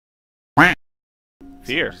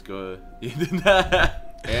fear. Just go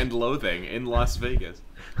and loathing in Las Vegas.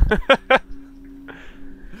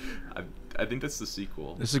 I think that's the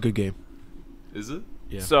sequel. This is a good game. Is it?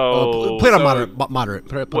 Yeah. So play it on moderate.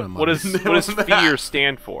 Play it on what moderate. does FE.A.R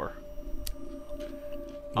stand for?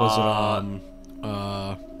 Was it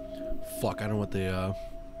fuck, I don't know what the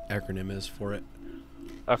acronym is for it.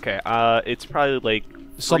 Okay, it's probably like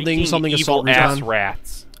Something evil assault ass recon.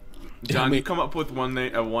 rats. John, you come up with one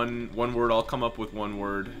word. I'll come up with one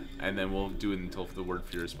word, and then we'll do it until the word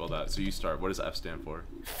fear is spelled out. So you start. What does F stand for?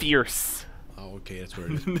 Fierce. Oh, okay, that's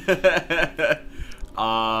what it is.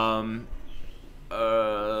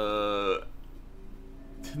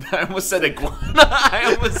 I almost said iguana.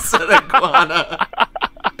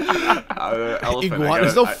 Elephant. Iguana.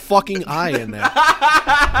 There's no fucking I in there.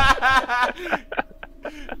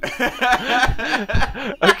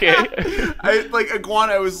 Okay. I like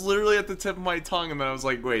iguana. I was literally at the tip of my tongue, and then I was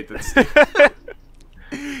like, "Wait, that's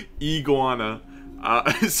iguana."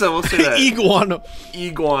 So we'll say that Iguana.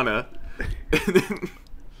 Iguana.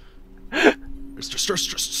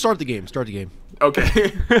 Start the game. Start the game.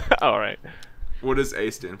 Okay. All right. What does A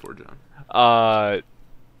stand for, John?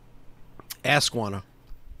 Asquana.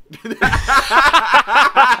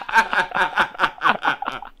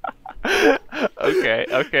 Okay.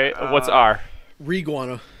 Okay. What's R?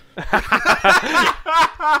 Reguana.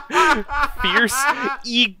 Fierce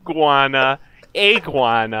iguana,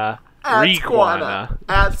 iguana, reguana,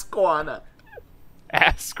 Asquana.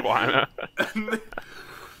 asquana.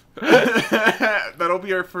 That'll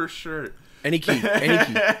be our first shirt. Any key. Any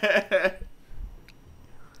key.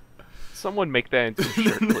 Someone make that into a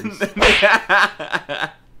shirt, please.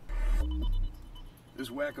 This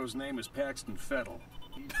wacko's name is Paxton Fettle.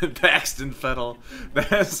 Paxton Fettle. That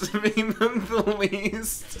has to be the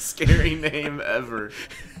least scary name ever.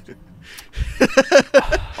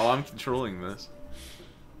 Oh, I'm controlling this.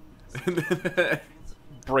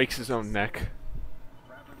 Breaks his own neck.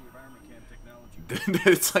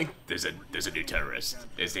 It's like there's a new terrorist.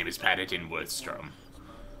 His name is Paddington Woodstrom.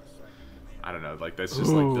 I don't know, like that's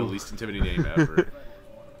just like the least intimidating name ever.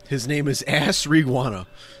 His name is Ass Reguana.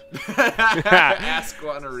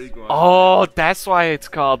 Asquana Reguana. Oh, that's why it's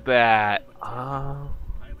called that. I've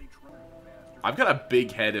got a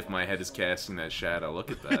big head if my head is casting that shadow.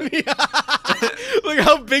 Look at that. Look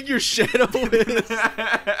how big your shadow is.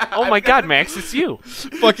 Oh my God, Max, it's you.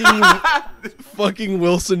 fucking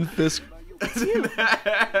Wilson Fisk.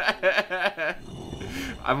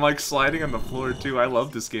 I'm like sliding on the floor too. I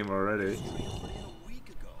love this game already.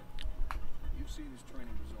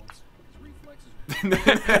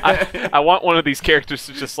 I want one of these characters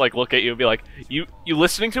to just like look at you and be like, "You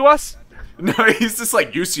listening to us?" No, he's just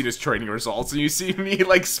like, you've seen his training results, and you see me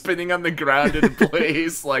like spinning on the ground in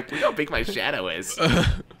place, like, look how big my shadow is.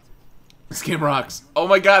 This game rocks. Oh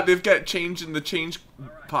my God, they've got change in the change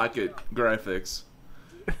pocket graphics.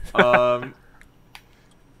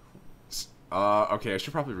 Okay, I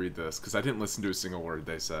should probably read this because I didn't listen to a single word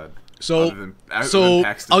they said. So,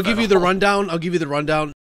 Paxton I'll give you the Fettle. rundown. I'll give you the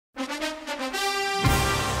rundown.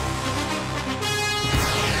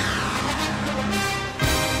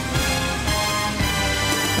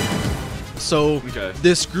 So Okay.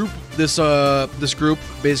 this group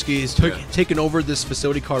basically is taken over this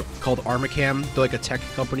facility called Armacam. They're like a tech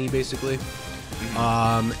company basically.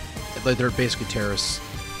 Like they're basically terrorists,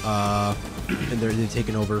 and they're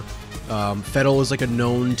taking over. Fettle is like a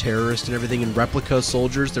known terrorist and everything. And replica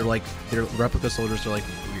soldiers, they're like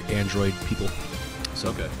android people. So,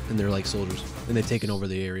 Okay. And they're like soldiers, and they've taken over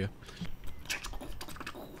the area.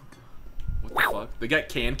 What the fuck? They got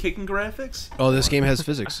can kicking graphics? Oh, this game has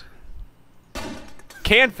physics.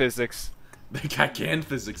 Can physics? They got can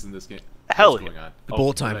physics in this game. Hell What's yeah. going on? Bullet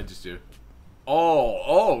What time. did I just do?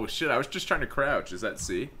 Oh shit! I was just trying to crouch. Is that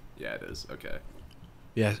C? Yeah, it is. Okay.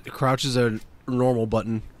 Yeah, crouch is a normal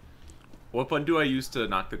button. What button do I use to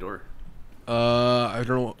knock the door? I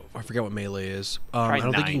don't know. I forget what melee is. I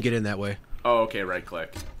don't think you can get in that way. Oh, okay. Right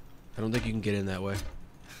click. I don't think you can get in that way.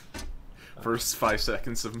 First 5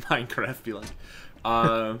 seconds of Minecraft be like,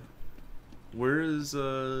 where is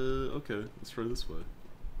okay, let's try this way.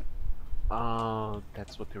 Oh,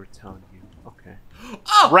 that's what they were telling you. Okay.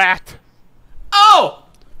 Oh! Rat! Oh!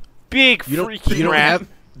 Big You don't freaking rat! have.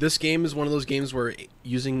 This game is one of those games where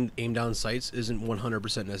using aim down sights isn't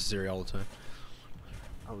 100% necessary all the time.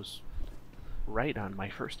 I was right on my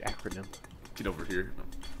first acronym. Get over here.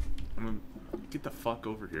 I'm gonna get the fuck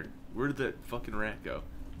over here. Where did that fucking rat go?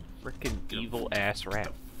 Freaking evil ass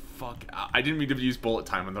rat. Fuck! I didn't mean to use bullet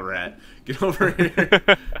time on the rat. Get over here.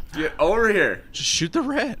 Get over here. Just shoot the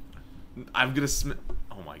rat. I'm gonna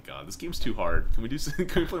Oh Oh my god, this game's too hard. Can we do?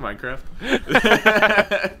 Can we play Minecraft?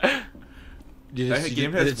 Did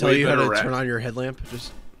game it has tell way you how to better turn on your headlamp?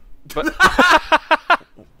 Just. But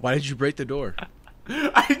Why did you break the door?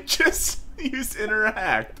 I just used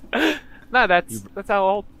interact. no, that's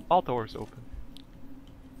how all doors open.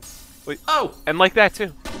 Wait. Oh! And like that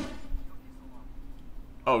too.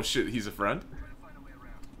 Oh shit, he's a friend?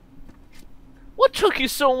 What took you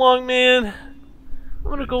so long, man? I'm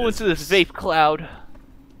gonna go into this vape cloud.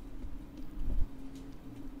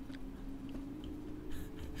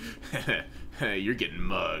 You're getting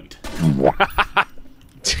mugged. God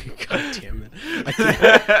damn it. I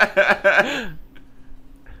can't.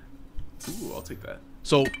 Ooh, I'll take that.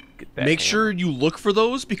 So, that make hammer. sure you look for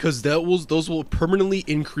those because those will permanently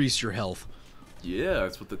increase your health. Yeah,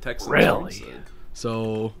 that's what the text Really? said.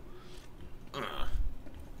 So,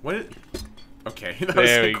 What? Okay, that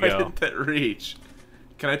There was you quite go. at that reach.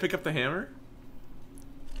 Can I pick up the hammer?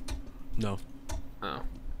 no. Oh.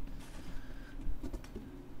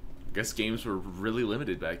 Guess games were really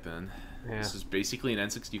limited back then. Yeah. This is basically an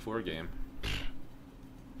N64 game.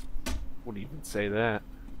 Wouldn't even say that.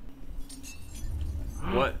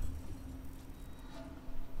 What?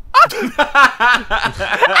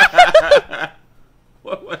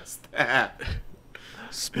 What was that?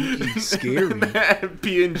 Spooky, scary.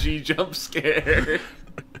 PNG jump scare.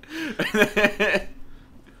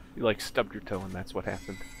 You like stubbed your toe and that's what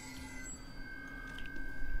happened.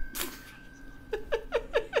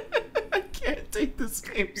 I can't take this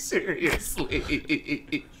game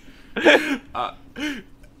seriously. Alright,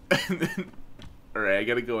 I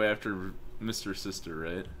gotta go after Mr. Sister,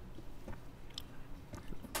 right?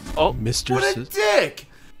 Oh, Mr. What a Sis- dick!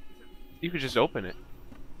 you could just open it.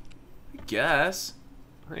 I guess.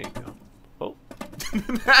 There you go. Oh,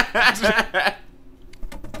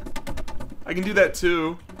 I can do that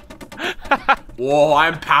too. Whoa,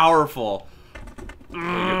 I'm powerful. you're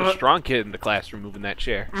the strong kid in the classroom moving that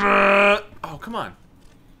chair. Oh, come on.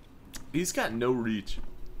 He's got no reach.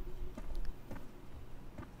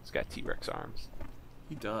 He's got T-Rex arms.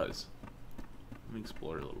 He does. Let me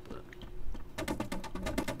explore a little bit.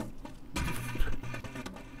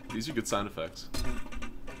 These are good sound effects.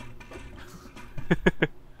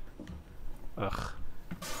 Ugh.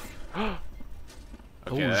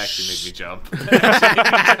 Okay, Oh, that actually made me jump.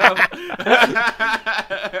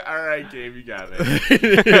 Alright, game, you got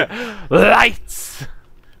it. Lights!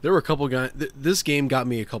 There were a couple guys. This game got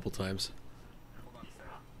me a couple times.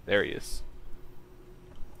 There he is.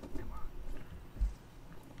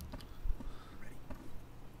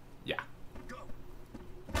 Yeah.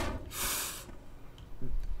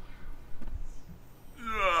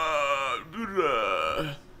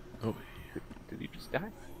 Oh, Did he just die?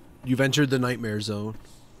 you've entered the nightmare zone.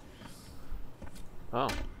 Oh.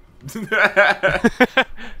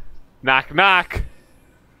 Knock, knock.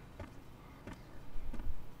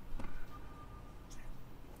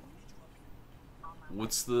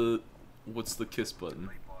 What's the kiss button?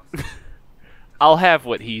 I'll have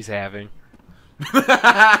what he's having.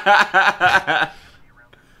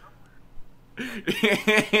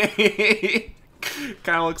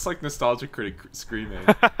 Kind of looks like Nostalgia Critic screaming.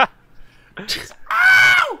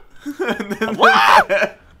 Ow! And then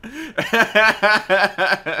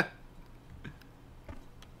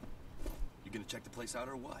You gonna check the place out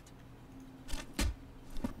or what?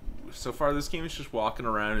 so far, this game is just walking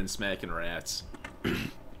around and smacking rats.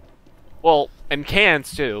 Well, and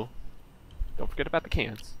cans too. Don't forget about the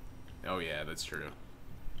cans. Oh yeah, that's true.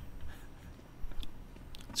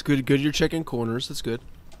 It's good. Good. You're checking corners. That's good.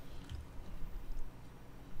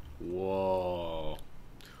 Whoa.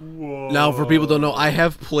 Whoa. Now, for people who don't know, I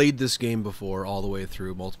have played this game before all the way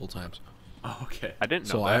through multiple times. Oh, okay. I didn't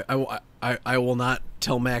know So that. I will not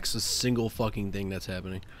tell Max a single fucking thing that's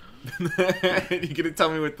happening. You gonna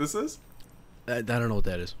tell me what this is? I don't know what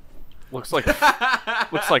that is. Looks like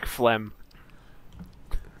phlegm.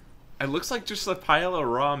 It looks like just a pile of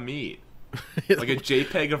raw meat. Like a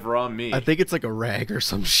JPEG of raw meat. I think it's like a rag or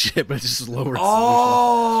some shit, but it's just lower.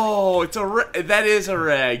 Oh, it's that is a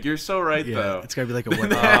rag. You're so right, yeah, though. it's gotta be like a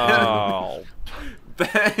wet. Oh.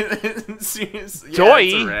 Seriously, yeah, Joy.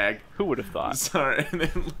 it's a rag. Who would have thought? Sorry, and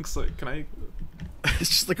it looks like. Can I? It's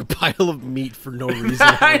just like a pile of meat for no reason.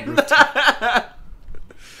 I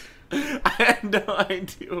had no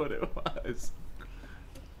idea what it was.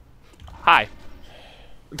 Hi.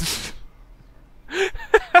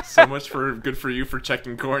 So much for good for you for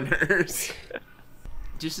checking corners.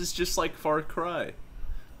 This is just like Far Cry.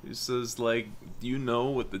 It says like, do you know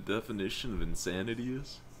what the definition of insanity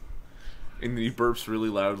is? And then he burps really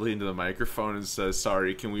loudly into the microphone and says,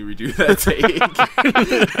 "Sorry, can we redo that take?"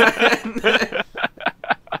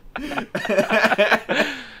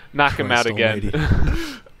 Knock him out Christ again. almighty. Did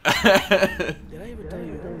I ever tell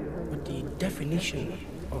you what the definition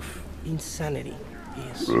of insanity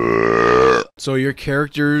is? So your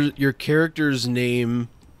character's name,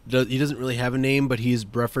 he doesn't really have a name, but he's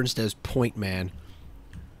referenced as Point Man.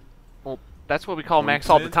 Well, that's what we call Max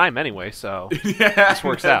all the time anyway. So Yeah, this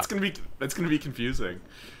works that's out. That's gonna be confusing.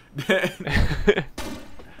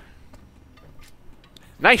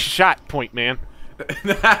 Nice shot, Point Man.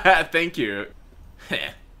 Thank you.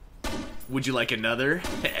 Would you like another?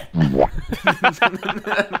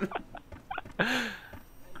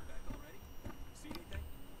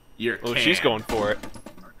 You're Oh, she's going for it.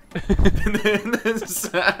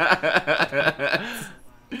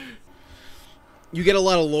 You get a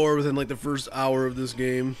lot of lore within like the first hour of this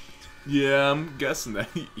game. Yeah, I'm guessing that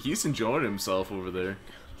he's enjoying himself over there.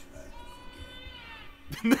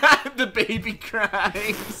 The baby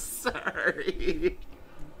crying. Sorry.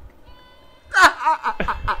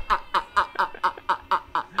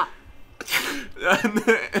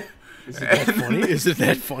 Is it that funny? Is it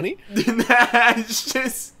that funny? It's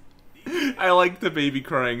just, I like the baby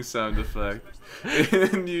crying sound effect.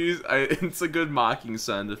 And it's a good mocking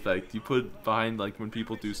sound effect. You put behind like when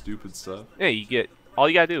people do stupid stuff. Yeah, all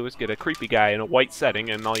you gotta do is get a creepy guy in a white setting,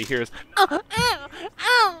 and all you hear is.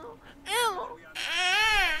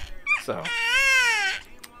 So,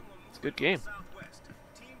 it's a good game.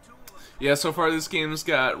 Yeah, so far this game's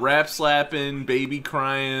got rap slapping, baby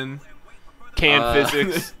crying,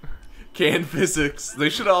 Physics. canned physics. They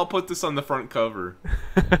should all put this on the front cover.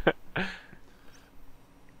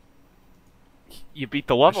 You beat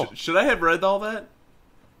the level. Should I have read all that?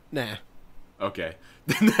 Nah. Okay.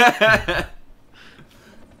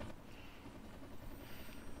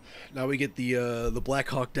 Now we get the Black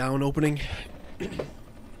Hawk Down opening.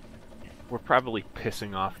 We're probably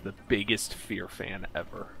pissing off the biggest F.E.A.R fan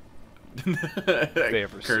ever. If they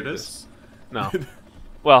ever see Curtis? this. No.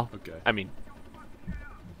 Well, Okay. I mean,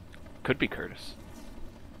 could be Curtis.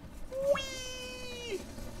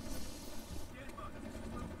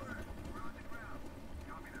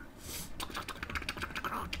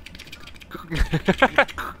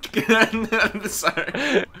 I'm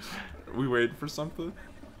sorry. Are we waiting for something?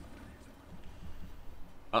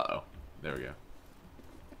 Uh-oh. There we go.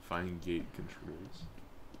 Find gate controls.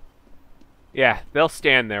 Yeah, they'll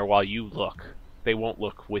stand there while you look. They won't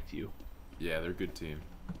look with you. Yeah, they're a good team.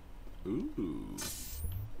 Ooh.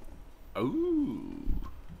 Ooh.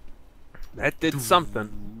 That did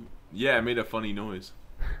something. Yeah, it made a funny noise.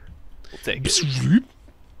 We'll take it.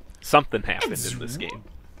 Something happened in this game.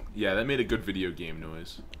 Yeah, that made a good video game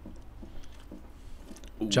noise.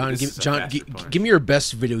 Ooh, John, this is a faster punch. give me your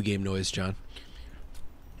best video game noise, John.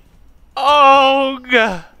 Oh,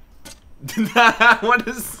 God. What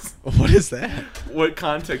is... What is that? What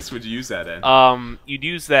context would you use that in? You'd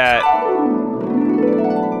use that...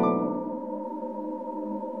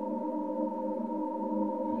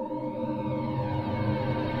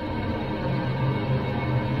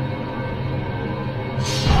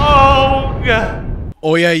 Oh, God.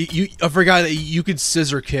 Oh yeah, I forgot that you could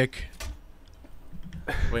scissor kick.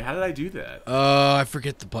 Wait, how did I do that? I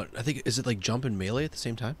forget the button. I think is it like jump and melee at the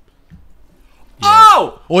same time?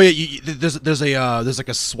 Oh! Oh yeah, there's like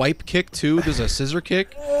a swipe kick too. There's a scissor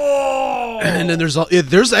kick. Oh! And then there's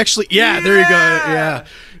actually there you go. Yeah.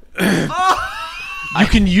 You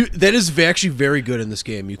can use that is actually very good in this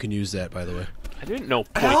game. You can use that, by the way. I didn't know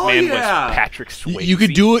Point Hell Man yeah. was Patrick Swayze. You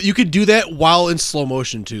could do it. You could do that while in slow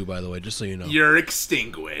motion too, by the way, just so you know. You're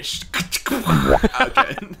extinguished.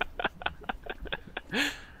 Okay.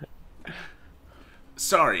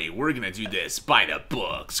 Sorry, we're gonna do this by the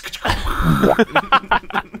books.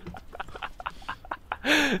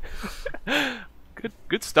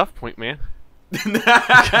 Good stuff, Point Man. You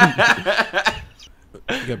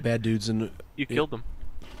got bad dudes in. You killed them.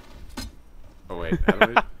 Oh wait, how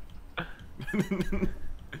do I...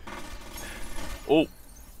 Oh.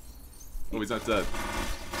 Oh, he's not dead.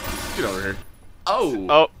 Get over here. Oh.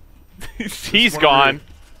 Oh. He's one gone.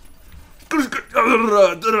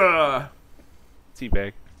 Oh.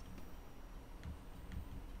 Teabag.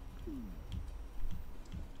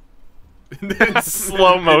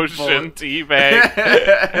 Slow motion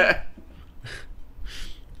teabag.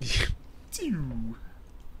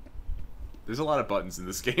 There's a lot of buttons in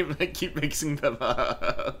this game. I keep mixing them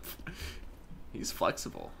up. He's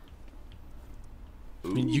flexible. I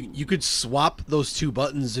mean, you could swap those two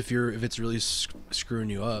buttons if it's really screwing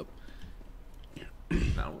you up.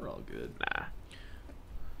 Now we're all good. Nah.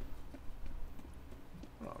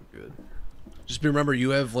 We're all good. Just remember,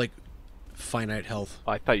 you have like finite health.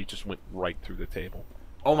 I thought you just went right through the table.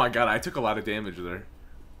 Oh my god, I took a lot of damage there.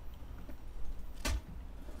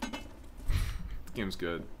 The game's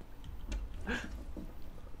good.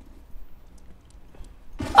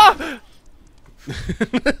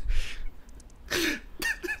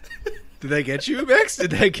 Did that get you, Max?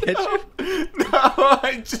 Did that get you? No,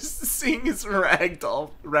 I just seeing his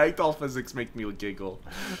ragdoll physics make me giggle.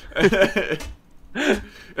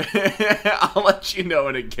 I'll let you know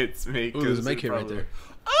when it gets me. Ooh, there's a med kit right there.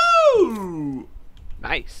 Oh,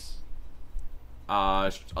 Nice.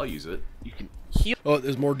 I'll use it. You can heal. Oh,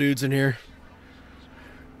 there's more dudes in here.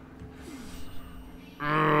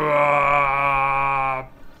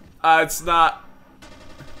 It's not.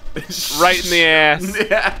 Right in the ass.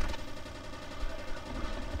 Yeah.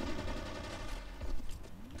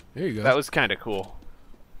 There you go. That was kind of cool.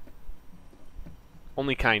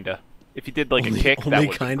 Only kinda. If you did like a kick, that only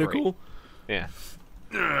would kind be of great. cool. Yeah.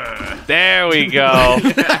 There we go.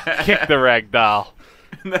 Kick the ragdoll.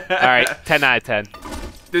 All right, 10 out of 10.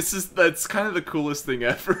 That's kind of the coolest thing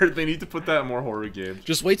ever. They need to put that in more horror games.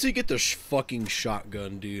 Just wait till you get the fucking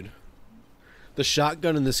shotgun, dude. The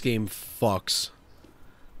shotgun in this game fucks.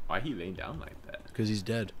 Why he laying down like that? Because he's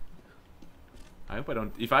dead. I hope I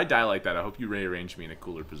don't. If I die like that, I hope you rearrange me in a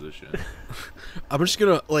cooler position. I'm just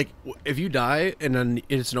gonna, like, if you die and then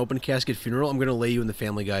it's an open casket funeral, I'm gonna lay you in the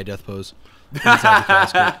Family Guy death pose. Inside the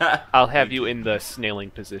casket. I'll have you in the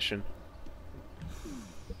snailing position.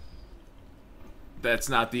 That's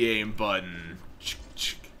not the aim button.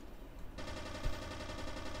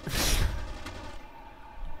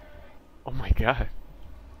 Oh my god.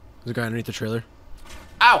 There's a guy underneath the trailer.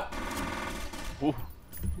 Ow! Ooh.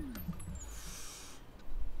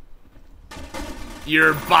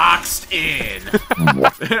 You're boxed in.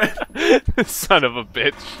 Son of a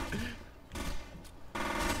bitch.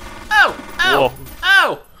 Ow! Ow! Whoa.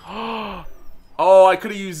 Ow! Oh, I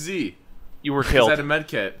could have used Z. You were Is killed. that a med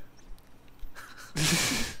kit?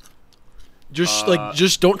 Just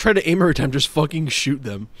don't try to aim every time. Just fucking shoot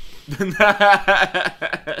them.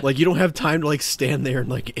 Like, you don't have time to, like, stand there and,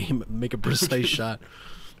 like, aim, make a precise shot.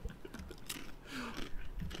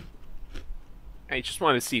 I just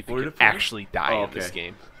wanted to see if you Where could to put it? actually die Oh, in this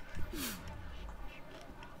okay. game.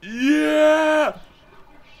 Yeah!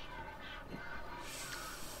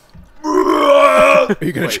 Are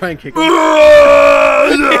you gonna try and kick him?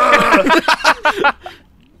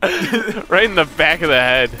 Right in the back of the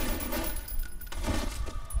head.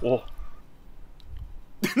 Whoa.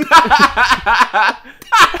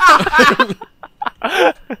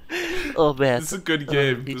 Oh man. This is a good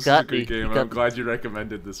game. you This is got a good me. game. You I'm got me. glad you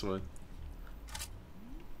recommended this one.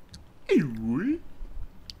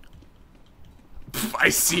 I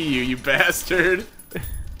see you, you bastard.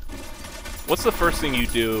 What's the first thing you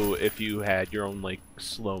do if you had your own like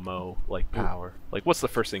slow-mo like power? Like what's the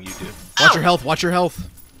first thing you do? Watch your health. Watch your health.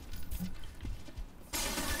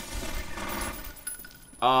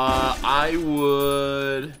 I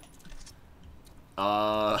would.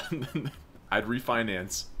 I'd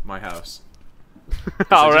refinance my house.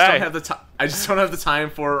 All I just right. don't have the time. I just don't have the time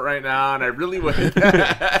for it right now, and I really would.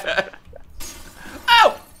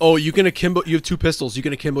 Ow! Oh, you can akimbo. You have 2 pistols. You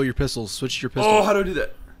can akimbo your pistols. Switch to your pistol. Oh, how do I do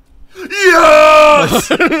that?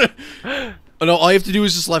 Yes! Oh, no, all you have to do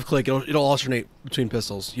is just left click. It'll alternate between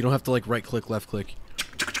pistols. You don't have to like right click, left click.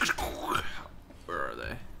 Where are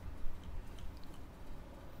they?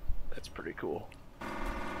 That's pretty cool.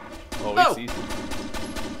 Oh, Oh! it's easy.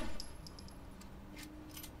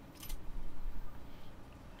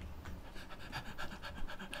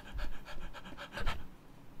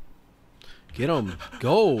 Get him.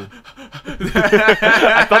 Go. I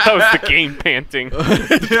thought that was the game panting.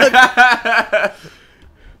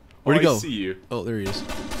 Where'd he go? I see you. Oh, there he is.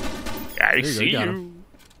 I you go, see you got you.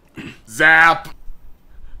 Zap!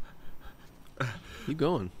 Keep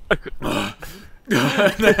going.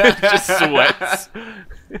 Just sweats.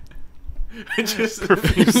 Just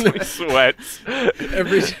Profusely sweats.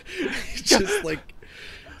 Every just like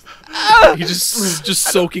he's just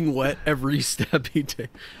soaking wet every step he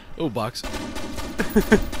takes. Oh, box.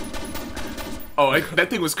 Oh, that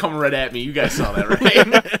thing was coming right at me. You guys saw that,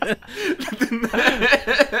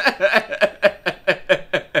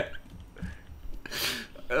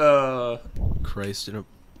 right? Christ, you know.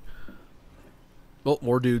 Oh,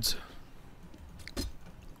 more dudes.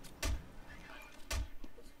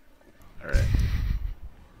 All right.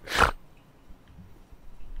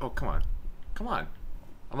 Oh, come on. Come on.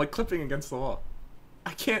 I'm like clipping against the wall.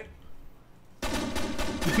 I can't.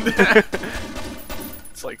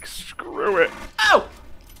 It's like, screw it. Ow!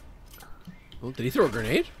 Oh, did he throw a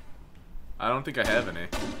grenade? I don't think I have any.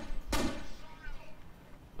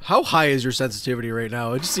 How high is your sensitivity right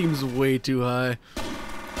now? It just seems way too high.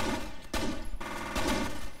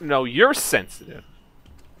 No, you're sensitive.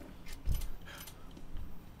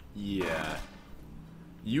 Yeah.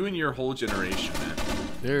 You and your whole generation, man.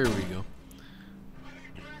 There we go.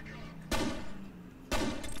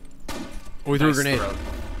 Oh, we threw a grenade. Throw.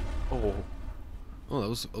 Oh, Oh, that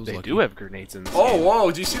was they lucky. do have grenades in this Oh, game. whoa!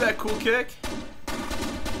 Did you see that cool kick?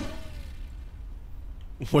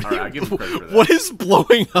 What, All right, I'll give him credit for that. what is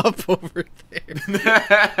blowing up over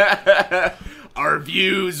there? Our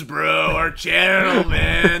views, bro. Our channel,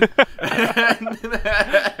 man.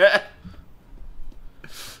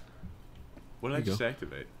 What did I just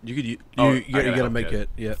activate? You could. You Oh, you gotta help make kit. it.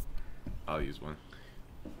 Yeah. I'll use one.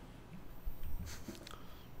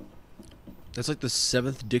 That's like the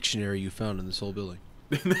 7th dictionary you found in this whole building.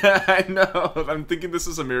 I know. I'm thinking this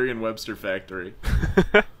is a Merriam-Webster factory.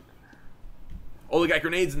 Oh, they got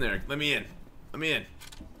grenades in there. Let me in. Let me in.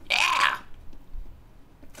 Yeah.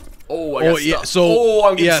 Oh, I got yeah. stuff. So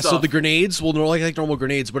I'm getting yeah. stuff. So the grenades will like normal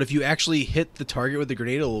grenades, but if you actually hit the target with the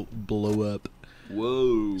grenade, it'll blow up.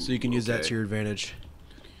 Whoa. So you can use that okay. to your advantage.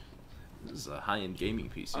 This is a high-end gaming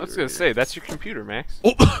PC. I was right gonna here. say that's your computer, Max.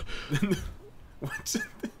 Oh. What?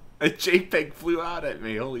 A JPEG flew out at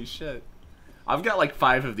me. Holy shit. I've got like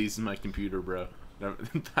 5 of these in my computer, bro.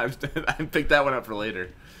 I picked that one up for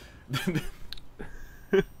later.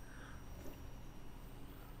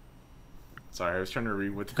 Sorry, I was trying to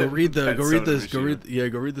read what. Go read the. Go read this. Go read. Yeah.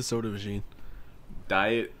 Go read the soda machine.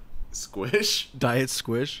 Diet Squish. Diet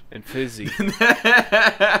Squish. And fizzy.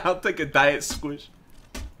 I'll take a Diet Squish.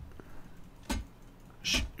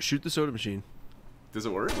 Shoot the soda machine. Does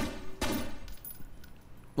it work?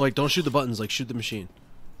 Like, don't shoot the buttons. Like, shoot the machine.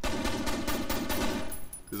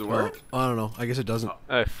 Does it work? I don't know. I guess it doesn't.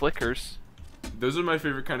 Flickers. Those are my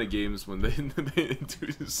favorite kind of games when they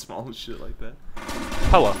do small shit like that.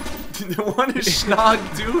 Hello. What is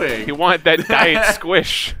Schnog doing? You want that diet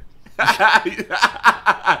squish?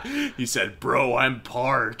 He said, "Bro, I'm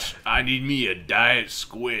parched. I need me a Diet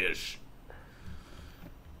Squish."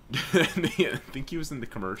 I think he was in the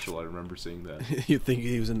commercial. I remember seeing that. You think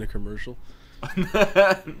he was in the commercial?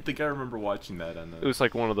 I think I remember watching that on It was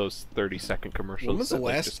like one of those 30-second commercials. When was the that,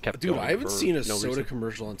 like, last? just kept Dude, going I haven't for seen a no soda reason.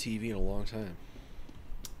 commercial on TV in a long time.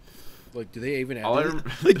 Like, do they even? All I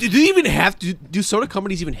Like, do they even have to? Do soda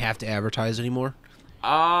companies even have to advertise anymore?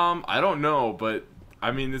 I don't know, but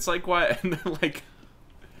I mean, it's like why, like,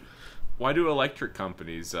 why do electric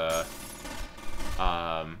companies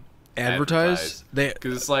Advertise? They.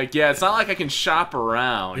 Because it's like, yeah, it's not like I can shop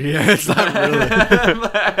around. Yeah, it's not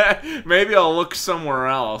really. Maybe I'll look somewhere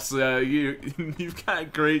else. You've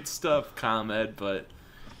got great stuff, ComEd, but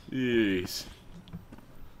jeez.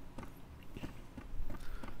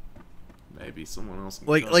 Maybe someone else. Can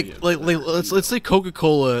tell me Let's say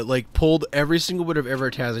Coca-Cola like pulled every single bit of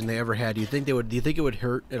advertising they ever had. Do you think they would? Do you think it would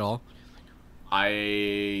hurt at all?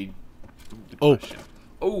 Good Oh. question.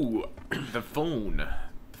 Oh, the phone.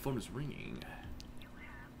 The phone is ringing.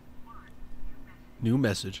 New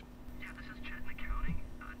message. Yeah, this is Chet in accounting.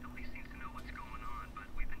 Nobody seems to know what's going on, but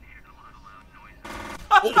we've been hearing a lot of loud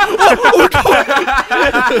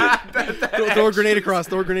noises. Throw a grenade across.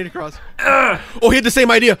 Throw a grenade across. Oh, he had the same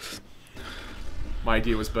idea. My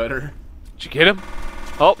idea was better. Did you get him?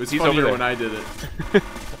 Oh, It's he's over funnier there. when I did it.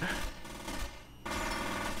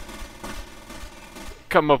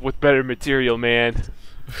 Come up with better material, man.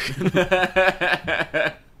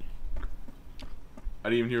 I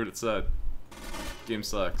didn't even hear what it said. Game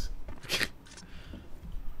sucks.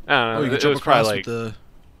 I don't know. Oh, you can it jump was probably across like with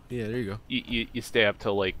the. Yeah, there you go. you stay up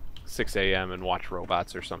till like 6 a.m. and watch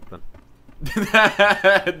robots or something.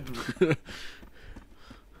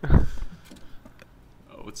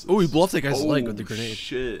 Oh, he blew off that guy's leg with the grenade.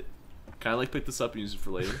 Shit. Can I like pick this up and use it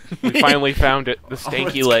for later? We finally found it. The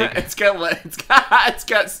stanky leg. It's got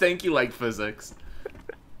stanky leg physics.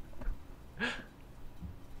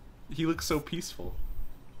 He looks so peaceful.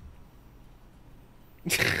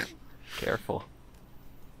 Careful.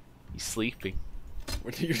 He's sleeping.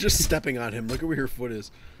 You're just stepping on him. Look at where your foot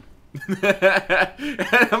is. And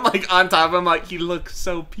I'm like on top of him, like he looks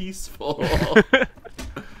so peaceful.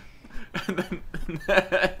 And then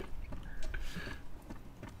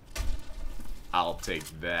I'll take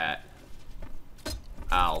that.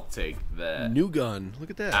 I'll take that. New gun. Look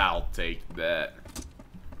at that. I'll take that.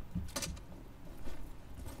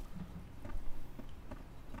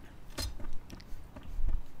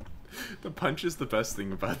 The punch is the best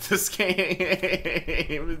thing about this game.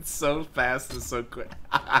 It's so fast and so quick.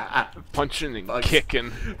 Punching and Fucks.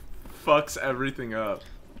 kicking. Fucks everything up.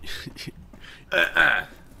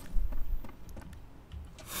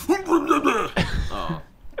 Oh.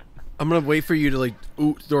 I'm gonna wait for you to like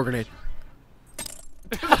throw a grenade.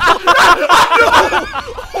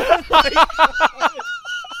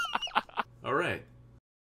 All right.